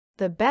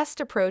the best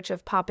approach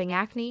of popping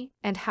acne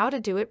and how to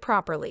do it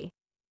properly.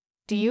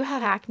 Do you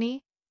have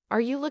acne?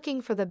 Are you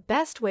looking for the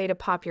best way to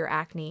pop your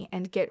acne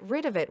and get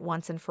rid of it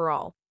once and for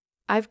all?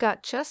 I've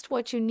got just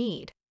what you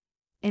need.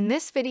 In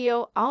this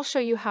video, I'll show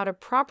you how to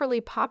properly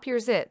pop your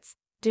zits,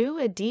 do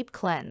a deep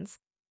cleanse.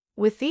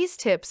 With these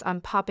tips on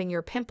popping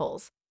your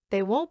pimples,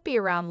 they won't be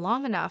around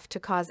long enough to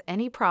cause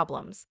any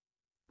problems.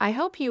 I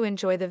hope you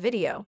enjoy the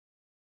video.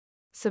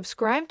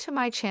 Subscribe to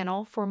my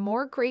channel for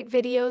more great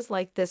videos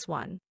like this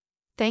one.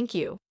 Thank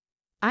you.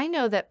 I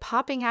know that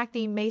popping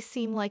acne may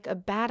seem like a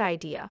bad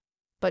idea,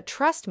 but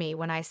trust me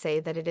when I say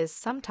that it is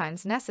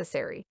sometimes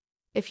necessary.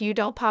 If you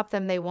don't pop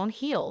them, they won't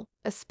heal,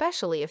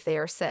 especially if they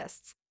are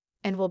cysts,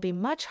 and will be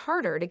much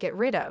harder to get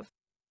rid of.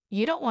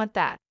 You don't want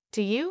that,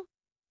 do you?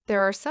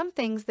 There are some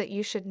things that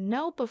you should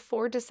know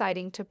before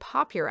deciding to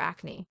pop your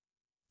acne.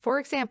 For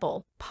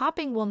example,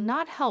 popping will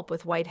not help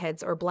with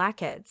whiteheads or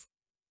blackheads.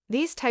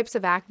 These types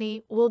of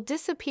acne will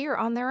disappear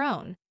on their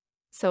own.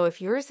 So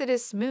if yours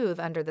is smooth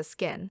under the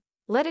skin,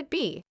 let it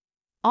be.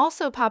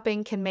 Also,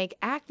 popping can make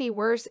acne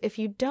worse if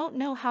you don't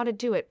know how to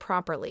do it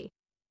properly.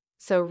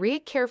 So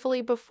read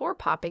carefully before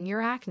popping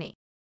your acne.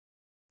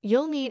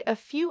 You'll need a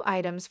few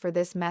items for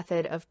this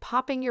method of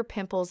popping your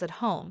pimples at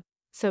home,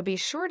 so be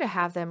sure to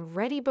have them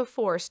ready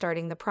before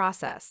starting the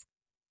process.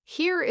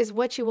 Here is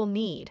what you will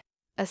need: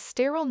 a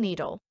sterile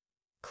needle,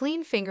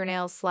 clean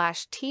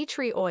fingernails/tea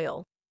tree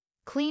oil,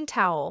 clean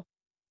towel,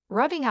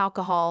 rubbing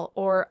alcohol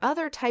or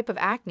other type of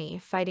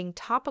acne-fighting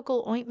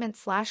topical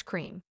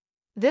ointment/cream.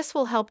 This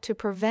will help to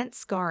prevent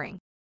scarring.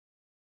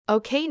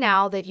 Okay,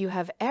 now that you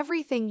have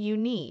everything you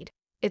need,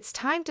 it's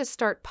time to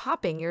start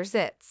popping your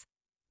zits.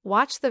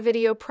 Watch the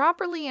video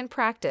properly and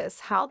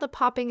practice how the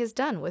popping is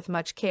done with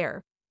much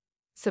care.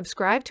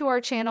 Subscribe to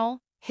our channel,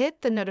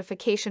 hit the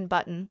notification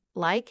button,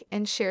 like,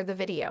 and share the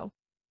video.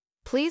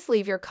 Please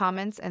leave your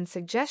comments and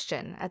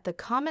suggestion at the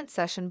comment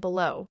section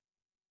below.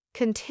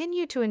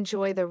 Continue to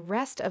enjoy the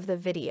rest of the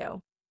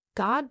video.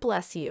 God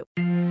bless you.